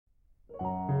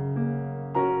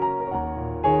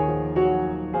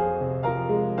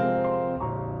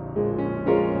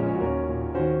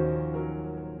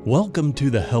Welcome to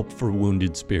the Help for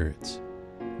Wounded Spirits.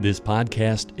 This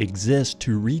podcast exists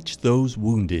to reach those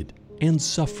wounded and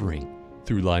suffering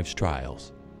through life's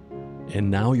trials. And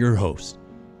now your hosts,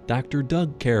 Dr.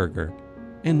 Doug Carragher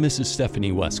and Mrs.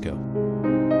 Stephanie Wesco.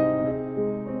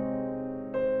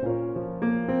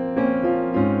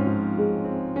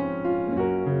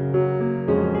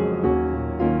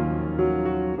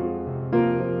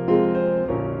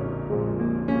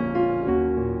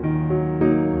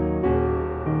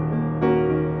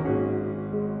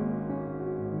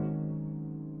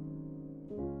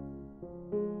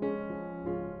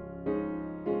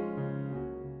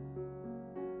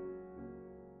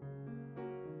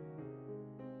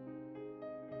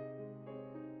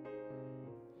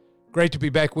 Great to be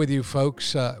back with you,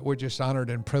 folks. We're just honored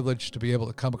and privileged to be able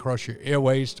to come across your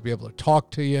airways, to be able to talk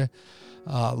to you.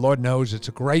 Lord knows it's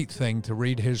a great thing to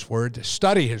read His Word, to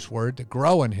study His Word, to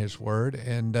grow in His Word.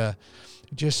 And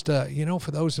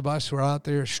for those of us who are out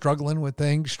there struggling with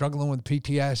things, struggling with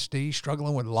PTSD,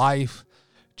 struggling with life,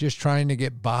 just trying to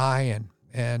get by,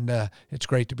 and it's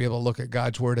great to be able to look at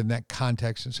God's Word in that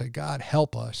context and say, God,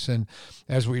 help us. And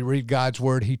as we read God's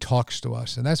Word, He talks to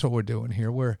us. And that's what we're doing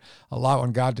here. We're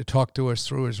allowing God to talk to us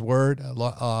through His Word,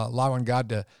 allowing God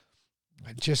to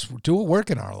just do a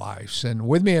work in our lives. And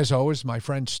with me, as always, my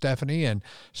friend Stephanie. And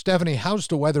Stephanie, how's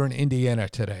the weather in Indiana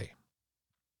today?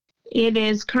 It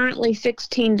is currently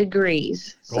 16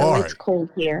 degrees, so It's cold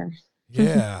here.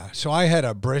 Yeah, so I had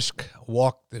a brisk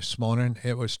walk this morning.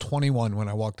 It was 21 when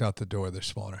I walked out the door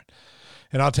this morning.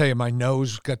 And I'll tell you, my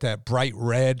nose got that bright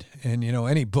red, and,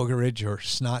 any boogerage or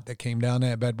snot that came down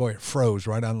that bad boy, it froze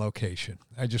right on location.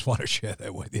 I just want to share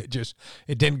that with you.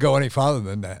 It didn't go any farther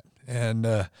than that.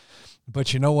 And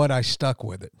but you know what? I stuck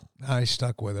with it. I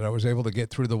was able to get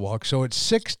through the walk. So it's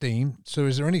 16. So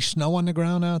is there any snow on the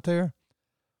ground out there?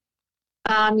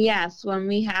 Yes,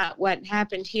 what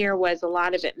happened here was a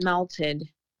lot of it melted.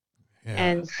 Yeah.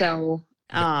 And so,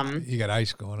 you got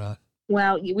ice going on.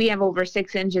 Well, we have over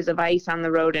 6 inches of ice on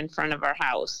the road in front of our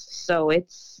house. So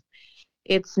it's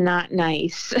not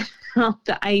nice.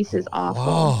 The ice is awful.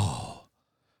 Oh,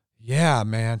 yeah,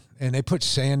 man. And they put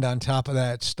sand on top of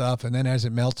that stuff. And then as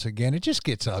it melts again, it just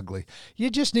gets ugly.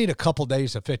 You just need a couple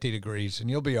days of 50 degrees and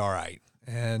you'll be all right.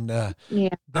 And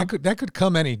that could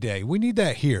come any day. We need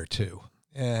that here too.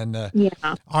 And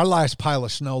our last pile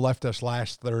of snow left us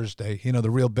last Thursday, the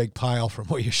real big pile from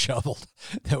where you shoveled.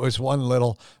 There was one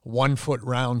little 1 foot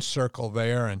round circle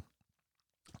there and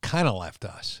kind of left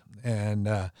us. And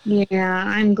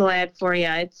I'm glad for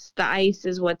you. The ice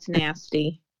is what's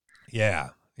nasty.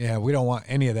 Yeah, we don't want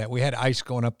any of that. We had ice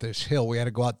going up this hill. We had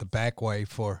to go out the back way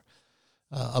for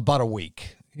about a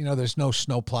week. There's no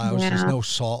snow plows, There's no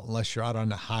salt unless you're out on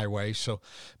the highway. So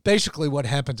basically what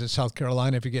happens in South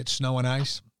Carolina, if you get snow and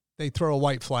ice, they throw a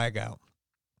white flag out.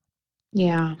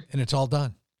 Yeah. And it's all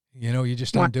done. You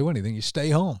just don't do anything. You stay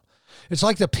home. It's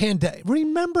like the pandemic.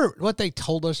 Remember what they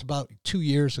told us about 2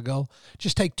 years ago?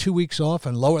 Just take 2 weeks off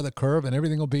and lower the curve and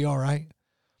everything will be all right.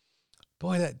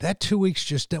 Boy, that 2 weeks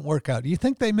just didn't work out. Do you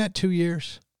think they meant 2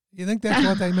 years? You think that's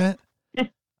what they meant?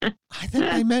 I think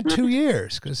they meant 2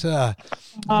 years because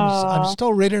I'm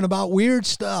still reading about weird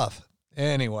stuff.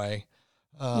 Anyway.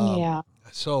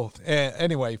 So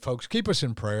anyway, folks, keep us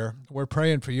in prayer. We're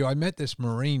praying for you. I met this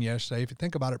Marine yesterday. If you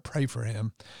think about it, pray for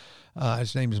him.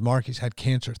 His name is Mark. He's had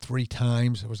cancer 3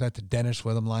 times. I was at the dentist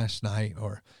with him last night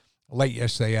or late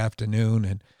yesterday afternoon.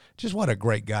 And just what a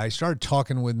great guy. He started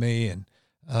talking with me and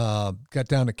got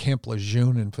down to Camp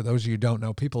Lejeune, and for those of you who don't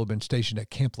know, people have been stationed at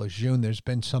Camp Lejeune. There's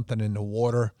been something in the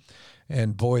water,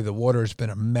 and boy, the water has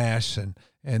been a mess, and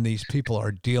these people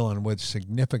are dealing with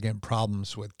significant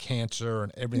problems with cancer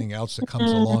and everything else that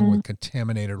comes along with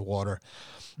contaminated water.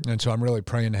 And so I'm really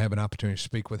praying to have an opportunity to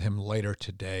speak with him later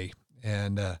today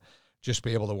and just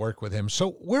be able to work with him.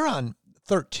 So we're on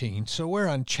 13. So we're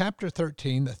on chapter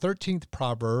 13, the 13th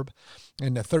proverb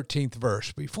and the 13th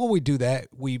verse. Before we do that,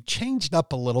 we've changed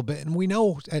up a little bit, and we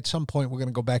know at some point we're going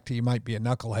to go back to you might be a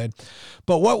knucklehead.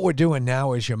 But what we're doing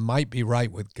now is you might be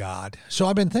right with God. So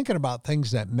I've been thinking about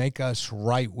things that make us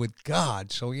right with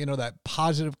God. So, that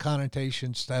positive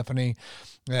connotation, Stephanie,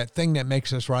 that thing that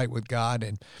makes us right with God.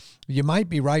 And you might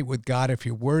be right with God if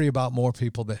you worry about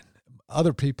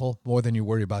other people more than you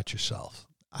worry about yourself.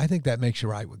 I think that makes you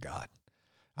right with God.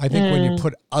 I think when you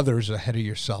put others ahead of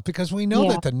yourself, because we know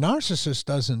Yeah. that the narcissist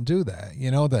doesn't do that.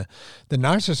 You know, the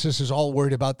narcissist is all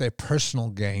worried about their personal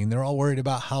gain. They're all worried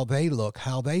about how they look,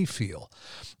 how they feel.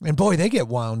 And boy, they get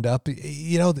wound up.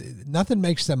 You know, nothing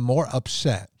makes them more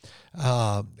upset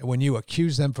when you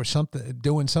accuse them for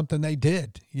doing something they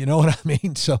did. You know what I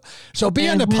mean? So be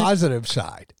on the positive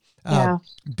side. Yeah.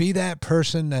 Be that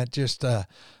person that just,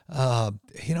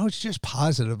 you know, it's just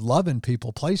positive, loving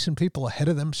people, placing people ahead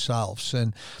of themselves.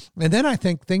 And then I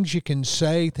think things you can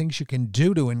say, things you can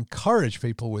do to encourage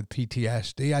people with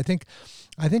PTSD. I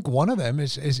think one of them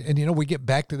is, and you know, we get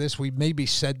back to this, we maybe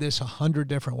said this 100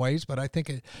 different ways, but I think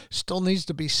it still needs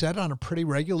to be said on a pretty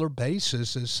regular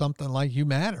basis, is something like, you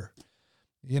matter.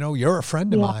 You know, you're a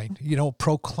friend of mine. You know,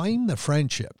 proclaim the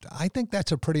friendship. I think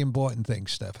that's a pretty important thing,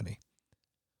 Stephanie.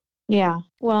 Yeah.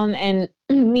 Well, and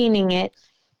meaning it,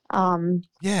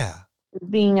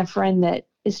 being a friend that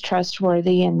is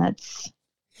trustworthy and that's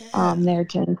there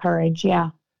to encourage.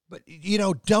 Yeah. But, you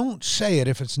know, don't say it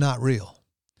if it's not real.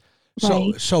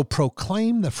 Right. So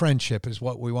proclaim the friendship is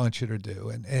what we want you to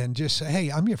do. And just say, hey,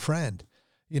 I'm your friend.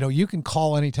 You know, you can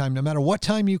call anytime, no matter what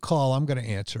time you call, I'm going to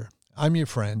answer. I'm your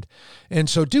friend. And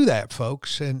so do that,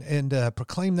 folks, and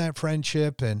proclaim that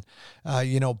friendship, and,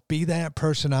 you know, be that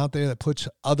person out there that puts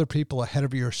other people ahead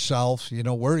of yourself. You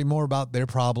know, worry more about their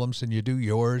problems than you do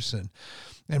yours.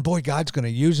 And boy, God's going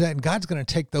to use that, and God's going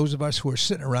to take those of us who are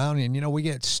sitting around and, you know, we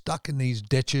get stuck in these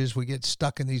ditches. We get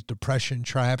stuck in these depression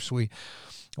traps.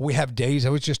 We have days. I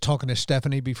was just talking to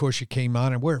Stephanie before she came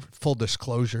on, and we're full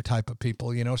disclosure type of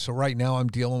people, you know. So right now I'm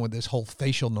dealing with this whole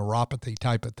facial neuropathy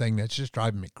type of thing that's just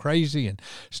driving me crazy. And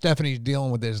Stephanie's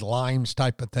dealing with this Lyme's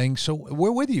type of thing. So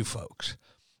we're with you folks.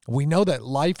 We know that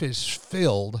life is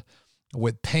filled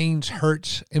with pains,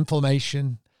 hurts,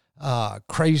 inflammation,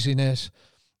 craziness.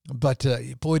 But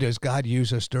boy, does God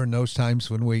use us during those times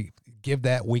when we give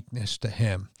that weakness to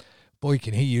him. Boy,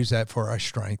 can he use that for our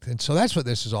strength. And so that's what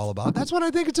this is all about. That's what I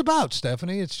think it's about,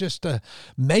 Stephanie. It's just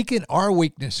making our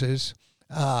weaknesses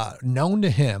known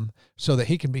to him so that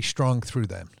he can be strong through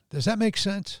them. Does that make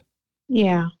sense?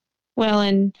 Yeah. Well,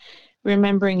 and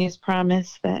remembering his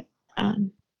promise that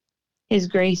his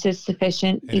grace is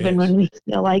sufficient, even when we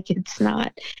feel like it's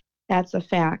not. That's a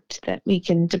fact that we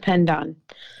can depend on.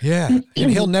 Yeah.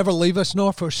 And he'll never leave us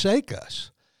nor forsake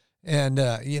us. And,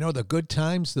 you know, the good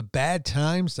times, the bad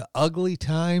times, the ugly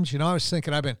times. You know, I was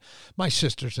thinking, my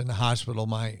sister's in the hospital.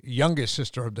 My youngest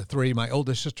sister of the three, my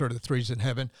oldest sister of the three is in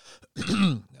heaven,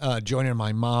 joining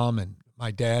my mom and my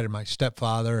dad and my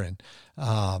stepfather, and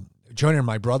joining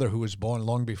my brother, who was born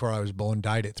long before I was born,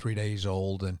 died at 3 days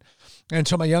old. And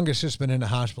so my youngest has been in the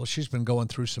hospital. She's been going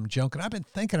through some junk, and I've been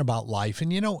thinking about life.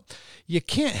 And, you know, you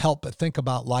can't help but think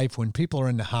about life when people are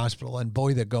in the hospital, and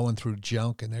boy, they're going through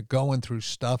junk and they're going through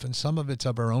stuff, and some of it's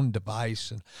of our own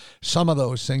device and some of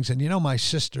those things. And, you know, my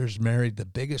sister's married the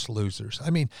biggest losers. I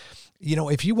mean, you know,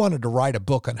 if you wanted to write a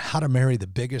book on how to marry the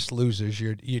biggest losers,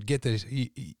 you'd get this.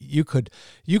 You could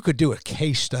do a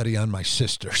case study on my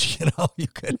sisters. You know, you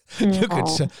could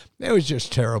say it was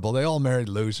just terrible. They all married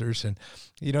losers, and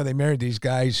you know, they married these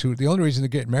guys who the only reason they're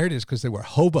getting married is because they were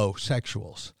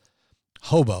hobosexuals.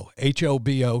 Hobo,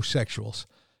 H-O-B-O sexuals.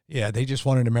 Yeah, they just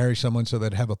wanted to marry someone so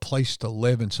they'd have a place to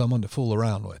live and someone to fool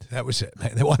around with. That was it,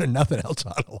 man. They wanted nothing else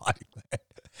out of life,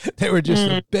 man. They were just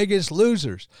the biggest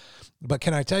losers. But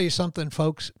can I tell you something,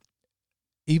 folks?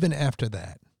 Even after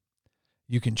that,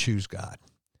 you can choose God.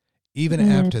 Even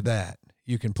after that,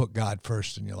 you can put God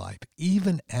first in your life.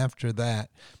 Even after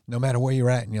that, no matter where you're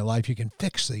at in your life, you can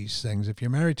fix these things. If you're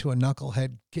married to a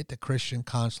knucklehead, get to Christian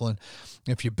counseling.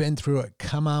 If you've been through it,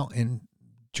 come out and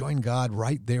join God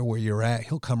right there where you're at.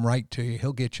 He'll come right to you.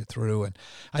 He'll get you through. And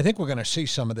I think we're going to see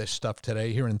some of this stuff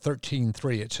today. Here in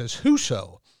 13:3, it says,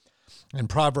 whoso, in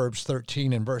Proverbs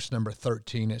 13 and verse number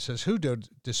 13, it says, who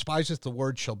despiseth the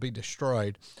word shall be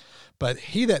destroyed, but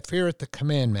he that feareth the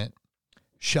commandment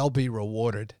shall be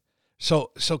rewarded.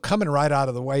 So coming right out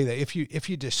of the way, that if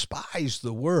you despise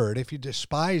the word, if you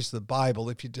despise the Bible,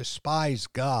 if you despise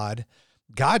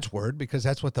God's word, because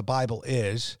that's what the Bible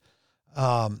is,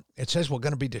 it says we're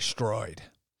going to be destroyed.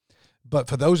 But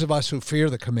for those of us who fear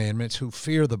the commandments, who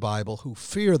fear the Bible, who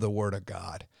fear the word of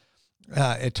God,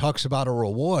 it talks about a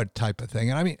reward type of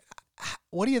thing. And I mean,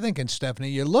 what are you thinking, Stephanie?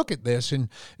 You look at this and,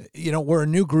 we're a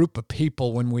new group of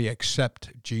people when we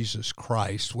accept Jesus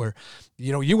Christ, where,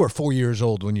 you were 4 years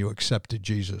old when you accepted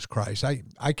Jesus Christ.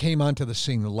 I came onto the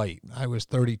scene late. I was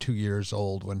 32 years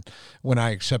old when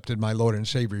I accepted my Lord and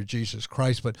Savior, Jesus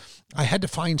Christ. But I had to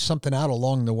find something out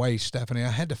along the way, Stephanie. I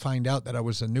had to find out that I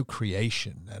was a new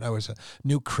creation, that I was a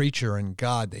new creature in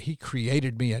God, that he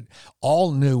created me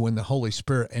all new when the Holy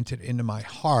Spirit entered into my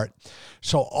heart.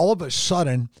 So all of a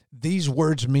sudden, these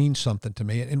words mean something to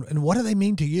me. And what do they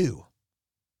mean to you?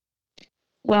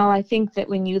 Well, I think that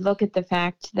when you look at the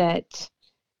fact that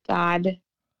God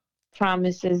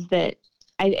promises that,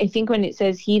 I think when it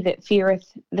says, he that feareth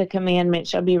the commandment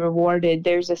shall be rewarded,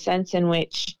 there's a sense in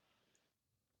which,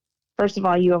 first of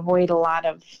all, you avoid a lot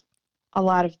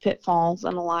of pitfalls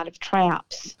and a lot of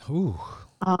traps. Ooh.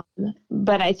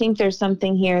 But I think there's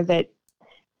something here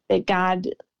that God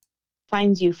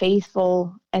finds you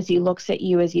faithful as he looks at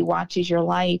you, as he watches your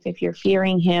life. If you're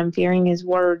fearing him, fearing his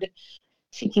word,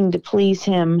 seeking to please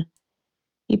him,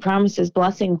 he promises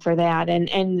blessing for that.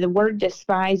 And the word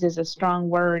despise is a strong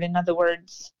word. In other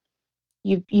words,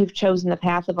 you've chosen the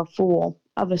path of a fool,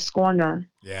 of a scorner.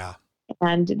 Yeah.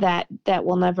 And that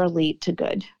will never lead to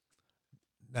good.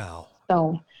 No.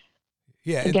 So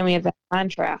yeah, again, we have that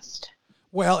contrast.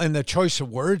 Well, and the choice of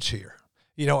words here.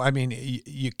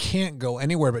 You can't go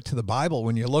anywhere but to the Bible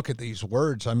when you look at these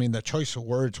words. I mean, the choice of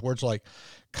words like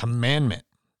commandment,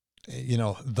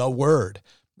 the word.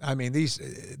 I mean,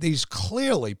 these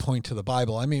clearly point to the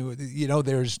Bible. I mean,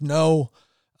 there's no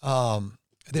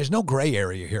gray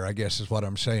area here, I guess is what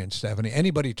I'm saying, Stephanie.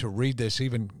 Anybody to read this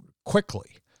even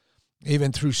quickly,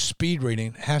 even through speed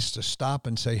reading, has to stop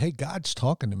and say, hey, God's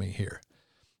talking to me here.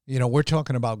 We're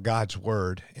talking about God's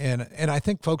word. And I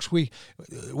think, folks, we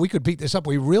could beat this up.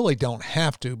 We really don't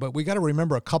have to, but we got to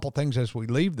remember a couple things as we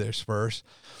leave this verse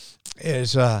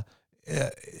is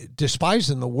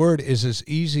despising the word is as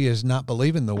easy as not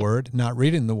believing the word, not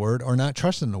reading the word, or not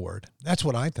trusting the word. That's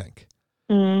what I think.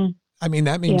 Mm. I mean,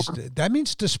 that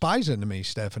means despising to me,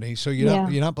 Stephanie. So you're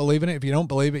not believing it. If you don't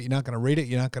believe it, you're not going to read it.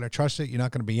 You're not going to trust it. You're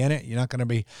not going to be in it. You're not going to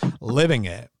be living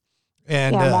it.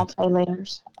 And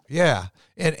multi-layers. Yeah.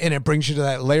 And it brings you to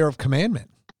that layer of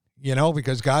commandment,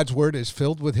 because God's word is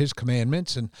filled with his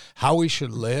commandments and how we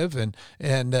should live. And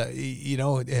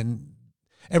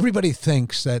everybody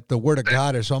thinks that the word of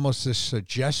God is almost this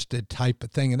suggested type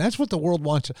of thing. And that's what the world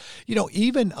wants.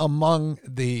 Even among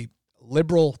the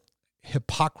liberal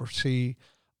hypocrisy,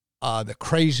 the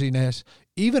craziness,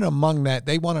 even among that,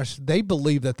 they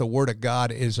believe that the word of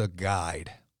God is a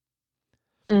guide.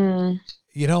 Mm.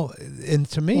 And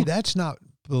to me, that's not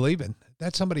believing.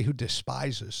 That's somebody who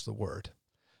despises the word.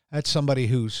 That's somebody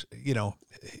who's,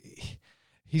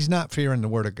 he's not fearing the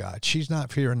word of God. She's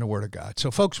not fearing the word of God.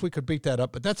 So, folks, we could beat that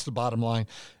up, but that's the bottom line.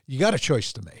 You got a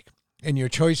choice to make. And your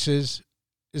choice is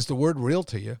the word real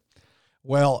to you?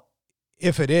 Well,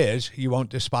 if it is, you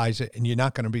won't despise it and you're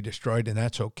not going to be destroyed, and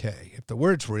that's okay. If the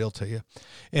word's real to you,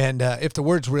 and if the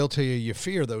word's real to you, you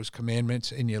fear those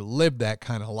commandments and you live that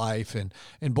kind of life, and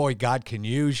boy, God can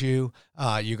use you.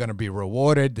 You're going to be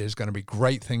rewarded. There's going to be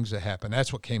great things that happen.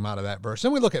 That's what came out of that verse.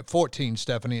 Then we look at 14,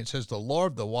 Stephanie. It says, the law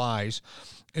of the wise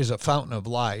is a fountain of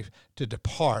life to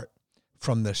depart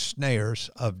from the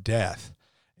snares of death.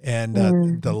 And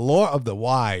the law of the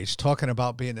wise, talking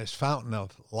about being this fountain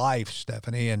of life,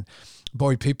 Stephanie, and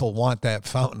boy, people want that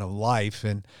fountain of life,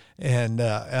 and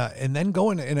then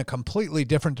going in a completely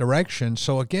different direction.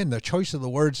 So again, the choice of the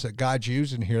words that God's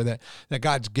using here, that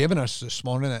God's given us this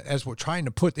morning, as we're trying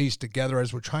to put these together,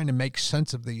 as we're trying to make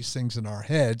sense of these things in our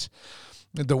heads,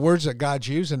 the words that God's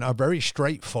using are very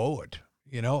straightforward.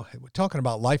 We're talking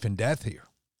about life and death here.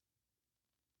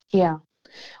 Yeah.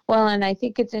 Well, and I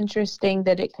think it's interesting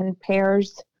that it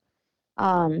compares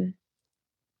the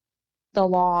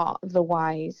law of the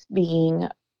wise being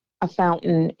a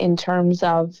fountain, in terms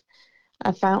of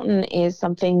a fountain is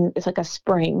something, it's like a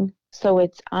spring. So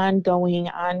it's ongoing,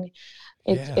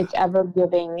 it's ever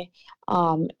giving,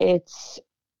 it's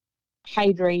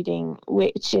hydrating,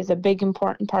 which is a big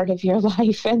important part of your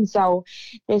life. And so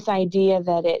this idea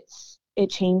that it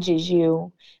changes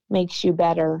you, makes you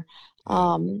better,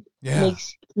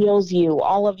 heals you,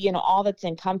 all that's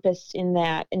encompassed in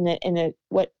that,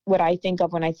 what I think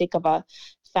of when I think of a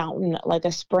fountain, like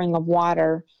a spring of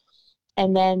water.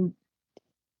 And then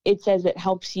it says it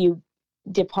helps you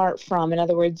depart from, in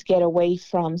other words, get away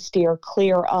from, steer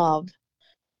clear of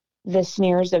the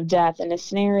snares of death. And a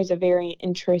snare is a very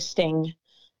interesting,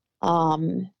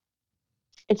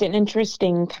 it's an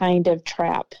interesting kind of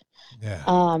trap,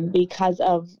 because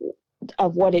of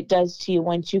of what it does to you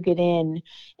once you get in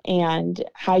and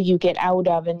how you get out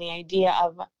of. And the idea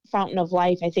of fountain of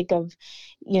life, I think of,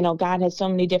 God has so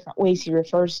many different ways he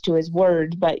refers to his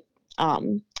word, but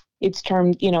it's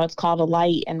termed, it's called a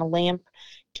light and a lamp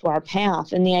to our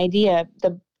path. And the idea,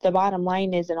 the bottom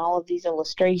line is in all of these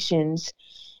illustrations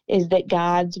is that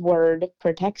God's word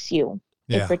protects you.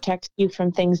 Yeah. It protects you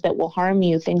from things that will harm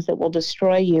you, things that will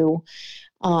destroy you,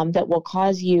 that will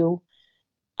cause you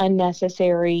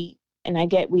unnecessary. And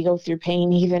we go through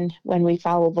pain even when we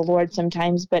follow the Lord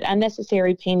sometimes, but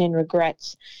unnecessary pain and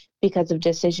regrets because of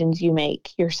decisions you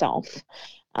make yourself.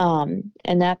 And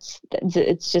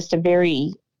it's just a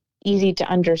very easy to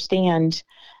understand.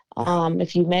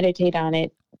 If you meditate on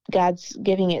it, God's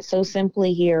giving it so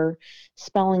simply here,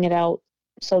 spelling it out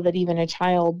so that even a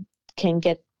child can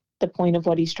get the point of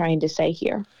what he's trying to say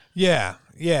here. Yeah.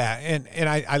 And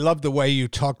I love the way you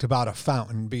talked about a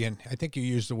fountain being, I think you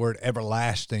used the word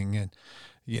everlasting and,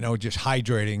 just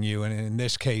hydrating you. And in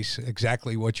this case,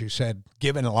 exactly what you said,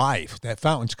 given life, that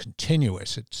fountain's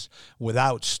continuous. It's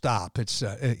without stop. It's,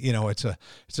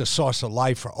 it's a source of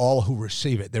life for all who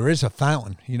receive it. There is a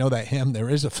fountain, that hymn, there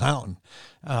is a fountain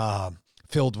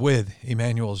filled with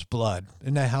Emmanuel's blood.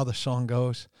 Isn't that how the song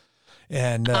goes?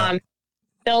 And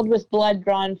filled with blood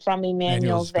drawn from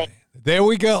Emmanuel's vein. There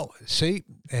we go. See,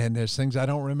 and there's things I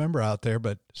don't remember out there,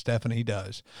 but Stephanie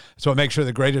does. So it makes her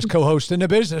the greatest co-host in the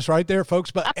business right there,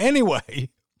 folks. But anyway,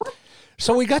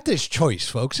 so we got this choice,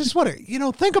 folks. This is what,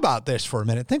 think about this for a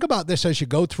minute. Think about this as you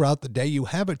go throughout the day. You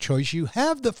have a choice. You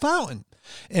have the fountain.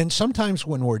 And sometimes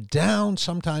when we're down,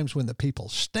 sometimes when the people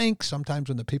stink, sometimes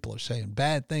when the people are saying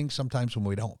bad things, sometimes when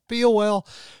we don't feel well,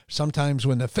 sometimes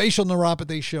when the facial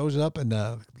neuropathy shows up and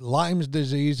the Lyme's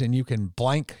disease and you can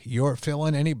blank, you're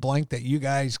filling any blank that you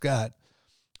guys got,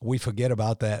 we forget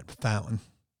about that fountain,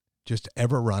 just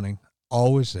ever running,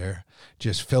 always there.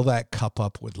 Just fill that cup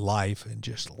up with life and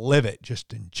just live it,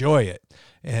 just enjoy it.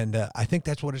 And I think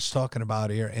that's what it's talking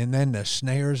about here. And then the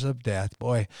snares of death,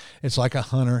 boy, it's like a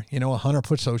hunter. A hunter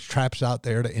puts those traps out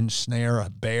there to ensnare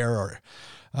a bear or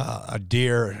a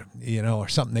deer, or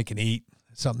something they can eat,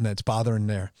 something that's bothering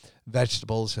their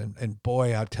vegetables. And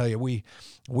boy, I'll tell you,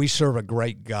 we serve a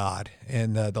great God.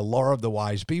 And the lore of the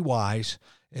wise, be wise.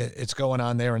 It's going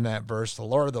on there in that verse. The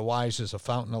lore of the wise is a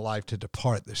fountain of life to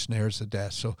depart the snares of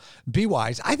death. So be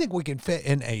wise. I think we can fit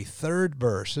in a third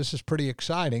verse. This is pretty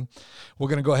exciting. We're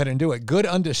going to go ahead and do it. Good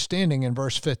understanding in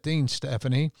verse 15,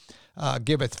 Stephanie,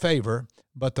 giveth favor,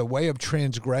 but the way of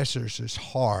transgressors is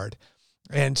hard.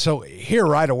 And so here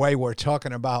right away, we're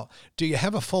talking about, do you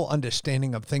have a full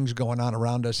understanding of things going on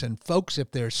around us? And folks,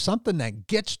 if there's something that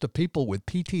gets to people with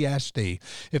PTSD,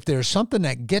 if there's something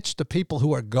that gets to people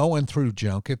who are going through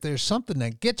junk, if there's something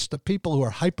that gets to people who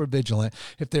are hypervigilant,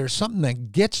 if there's something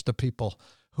that gets to people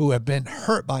who have been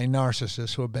hurt by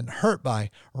narcissists, who have been hurt by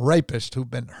rapists, who've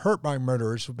been hurt by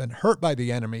murderers, who've been hurt by the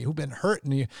enemy, who've been hurt,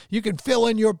 and you can fill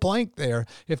in your blank there.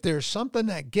 If there's something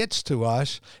that gets to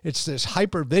us, it's this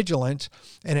hypervigilance,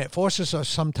 and it forces us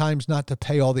sometimes not to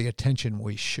pay all the attention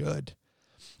we should.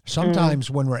 Sometimes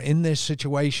when we're in this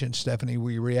situation, Stephanie,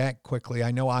 we react quickly.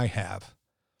 I know I have.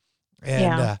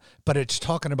 And, but it's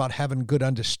talking about having good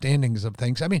understandings of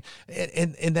things. I mean,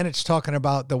 and then it's talking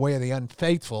about the way of the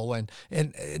unfaithful. And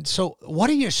so what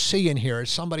do you see in here as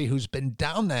somebody who's been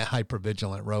down that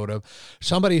hypervigilant road of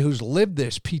somebody who's lived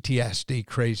this PTSD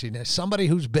craziness, somebody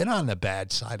who's been on the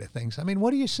bad side of things? I mean,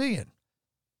 what are you seeing?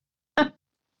 That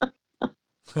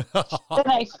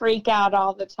I freak out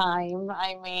all the time.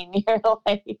 I mean, you're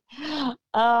like,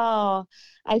 oh,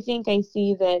 I think I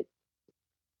see that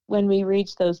when we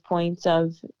reach those points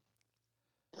of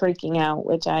freaking out,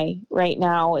 which right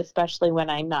now, especially when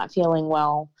I'm not feeling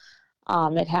well,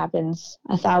 it happens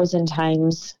 1,000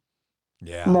 times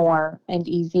more and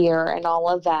easier and all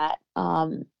of that.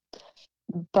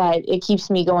 But it keeps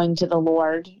me going to the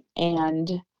Lord,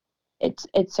 and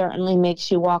it certainly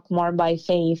makes you walk more by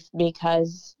faith,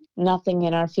 because nothing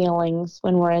in our feelings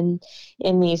when we're in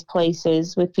these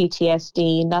places with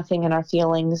PTSD, nothing in our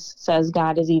feelings says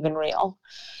God is even real.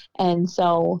 And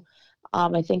so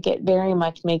I think it very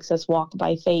much makes us walk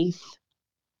by faith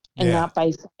and not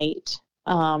by sight,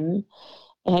 and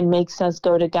makes us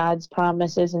go to God's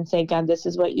promises and say, God, this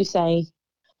is what you say.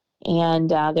 And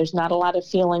there's not a lot of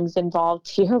feelings involved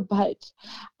here, but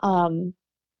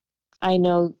I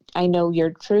know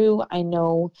you're true. I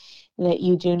know that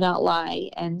you do not lie.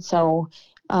 And so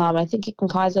I think it can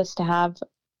cause us to have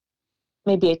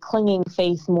maybe a clinging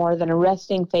faith more than a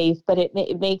resting faith, but it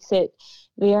makes it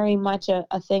very much a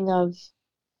thing of,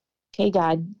 okay,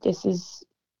 God,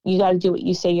 you got to do what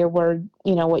you say your word,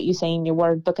 what you say in your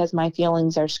word, because my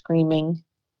feelings are screaming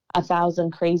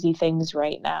 1,000 crazy things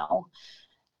right now.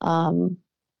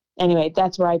 Anyway,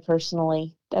 that's where I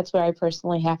personally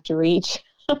have to reach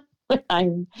when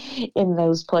I'm in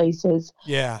those places.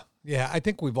 Yeah. I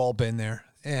think we've all been there,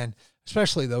 and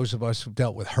especially those of us who've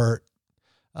dealt with hurt,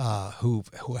 who've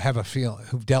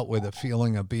dealt with a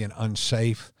feeling of being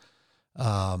unsafe,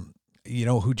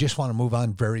 who just want to move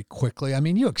on very quickly. I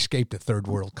mean, you escaped a third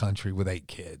world country with 8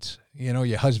 kids.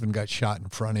 Your husband got shot in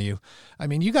front of you. I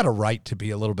mean, you got a right to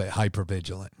be a little bit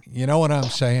hypervigilant. You know what I'm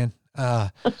saying?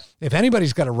 If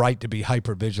anybody's got a right to be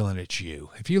hypervigilant, it's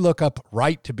you. If you look up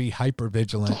right to be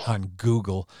hypervigilant on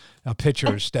Google, a picture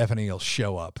of Stephanie will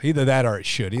show up. Either that or it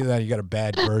should. Either that or you got a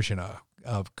bad version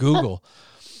of Google.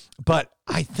 But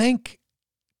I think,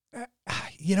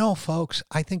 folks,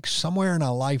 I think somewhere in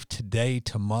our life today,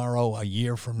 tomorrow, a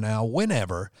year from now,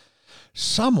 whenever,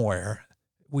 somewhere,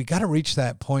 we got to reach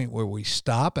that point where we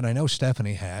stop. And I know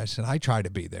Stephanie has, and I try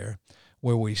to be there,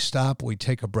 where we stop, we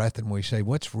take a breath, and we say,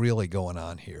 what's really going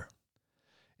on here?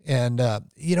 And,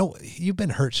 you've been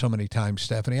hurt so many times,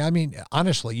 Stephanie. I mean,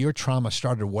 honestly, your trauma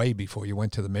started way before you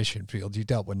went to the mission field. You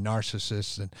dealt with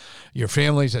narcissists, and your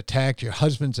family's attacked, your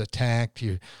husband's attacked.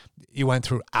 You went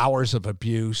through hours of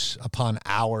abuse upon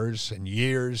hours and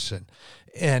years.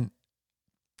 And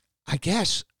I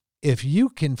guess if you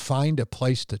can find a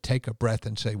place to take a breath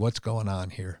and say, what's going on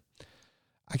here?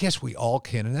 I guess we all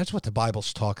can. And that's what the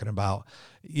Bible's talking about.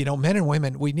 Men and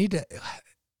women, we need to...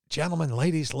 Gentlemen,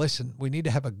 ladies, listen, we need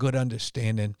to have a good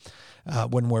understanding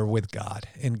when we're with God.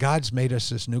 And God's made us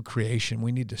this new creation.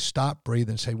 We need to stop, breathe,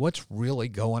 and say, what's really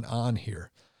going on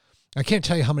here? I can't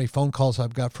tell you how many phone calls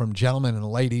I've got from gentlemen and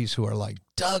ladies who are like,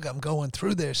 Doug, I'm going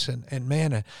through this. And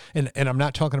man, and I'm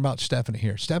not talking about Stephanie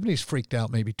here. Stephanie's freaked out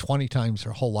maybe 20 times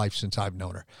her whole life since I've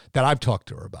known her, that I've talked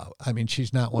to her about. I mean,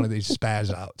 she's not one of these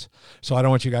spaz outs. So I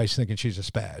don't want you guys thinking she's a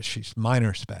spaz. She's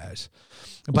minor spaz.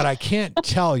 But I can't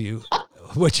tell you,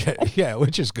 which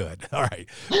is good. All right.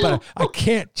 But I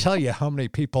can't tell you how many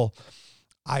people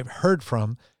I've heard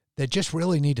from that just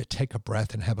really need to take a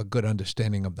breath and have a good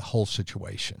understanding of the whole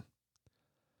situation.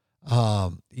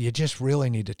 You just really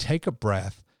need to take a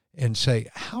breath and say,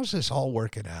 how's this all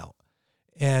working out?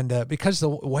 And because the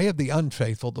way of the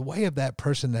unfaithful, the way of that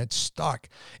person that's stuck,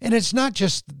 and it's not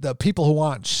just the people who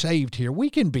aren't saved here. We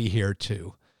can be here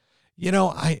too.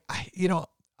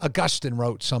 Augustine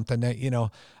wrote something that,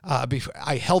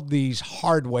 I held these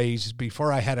hard ways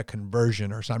before I had a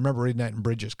conversion, or so. I remember reading that in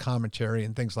Bridges' commentary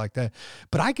and things like that.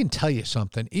 But I can tell you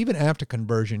something, even after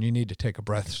conversion, you need to take a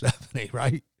breath, Stephanie,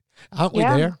 right? Aren't we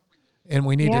there? And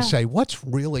we need to say, what's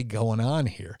really going on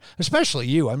here? Especially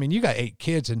you. I mean, you got 8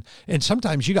 kids, and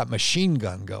sometimes you got machine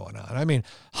gun going on. I mean,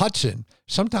 Hudson,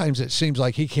 sometimes it seems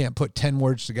like he can't put 10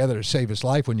 words together to save his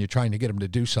life when you're trying to get him to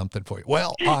do something for you.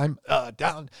 Well, I'm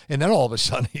down. And then all of a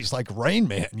sudden, he's like Rain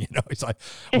Man. He's like,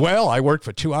 well, I worked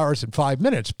for 2 hours and 5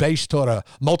 minutes based on a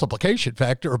multiplication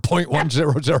factor of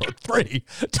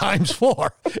 0.1003 times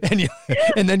 4.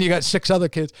 And then you got 6 other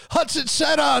kids. Hudson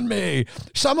set on me.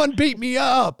 Someone beat me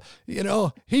up.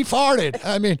 He farted.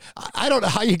 I mean, I don't know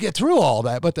how you get through all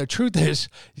that, but the truth is,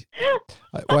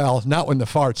 well, not when the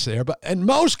fart's there, but in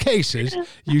most cases,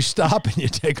 you stop and you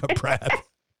take a breath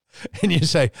and you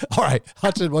say, all right,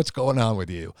 Hudson, what's going on with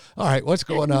you? All right, what's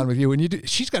going on with you? And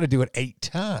she's got to do it 8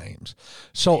 times.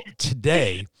 So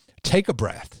today, take a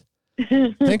breath,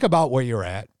 think about where you're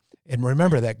at. And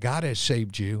remember that God has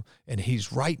saved you, and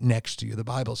he's right next to you. The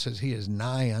Bible says he is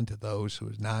nigh unto those who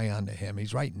is nigh unto him.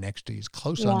 He's right next to you. He's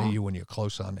close unto you when you're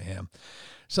close unto him.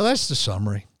 So that's the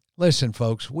summary. Listen,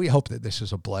 folks, we hope that this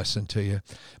is a blessing to you.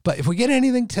 But if we get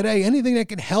anything today, anything that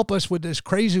can help us with this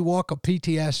crazy walk of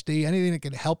PTSD, anything that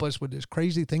can help us with this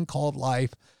crazy thing called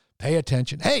life, pay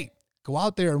attention. Hey, go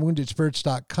out there on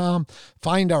woundedspirits.com,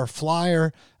 find our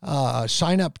flyer,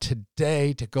 sign up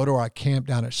today to go to our camp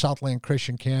down at Southland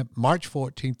Christian Camp, March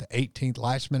 14th to 18th.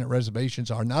 Last-minute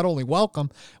reservations are not only welcome,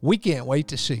 we can't wait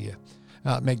to see you.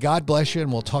 May God bless you,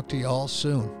 and we'll talk to you all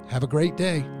soon. Have a great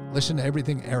day. Listen to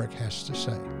everything Eric has to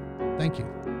say. Thank you.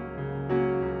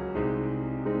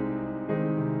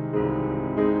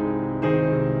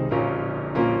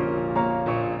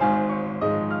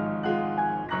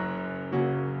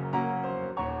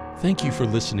 Thank you for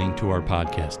listening to our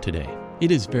podcast today. It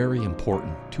is very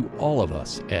important to all of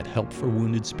us at Help for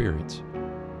Wounded Spirits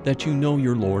that you know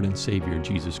your Lord and Savior,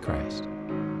 Jesus Christ.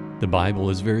 The Bible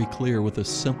is very clear with a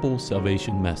simple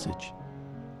salvation message.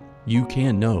 You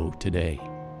can know today.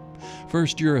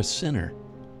 First, you're a sinner,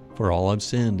 for all have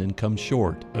sinned and come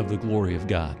short of the glory of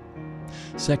God.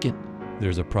 Second,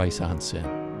 there's a price on sin,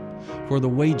 for the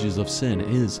wages of sin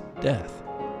is death.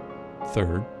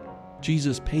 Third,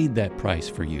 Jesus paid that price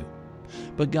for you.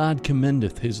 But God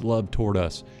commendeth his love toward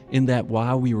us, in that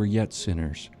while we were yet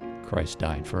sinners, Christ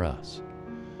died for us.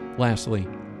 Lastly,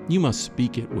 you must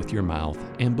speak it with your mouth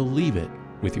and believe it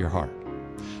with your heart,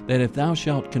 that if thou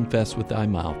shalt confess with thy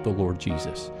mouth the Lord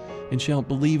Jesus, and shalt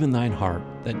believe in thine heart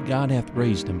that God hath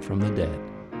raised him from the dead,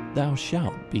 thou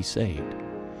shalt be saved.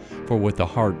 For with the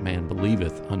heart man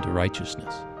believeth unto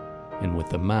righteousness, and with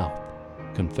the mouth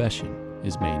confession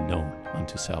is made known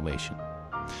unto salvation.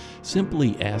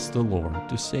 Simply ask the Lord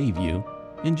to save you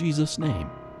in Jesus' name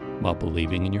while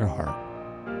believing in your heart,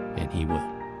 and he will.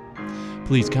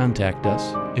 Please contact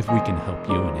us if we can help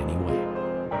you in any way.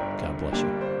 God bless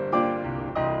you.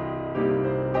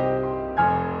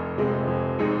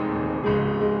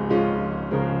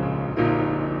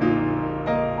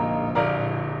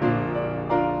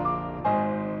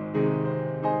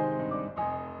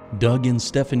 Doug and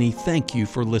Stephanie, thank you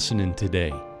for listening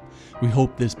today. We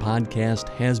hope this podcast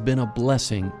has been a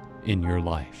blessing in your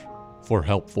life. For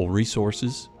helpful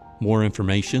resources, more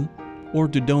information, or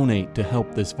to donate to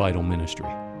help this vital ministry,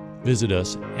 visit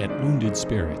us at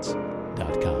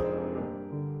woundedspirits.com.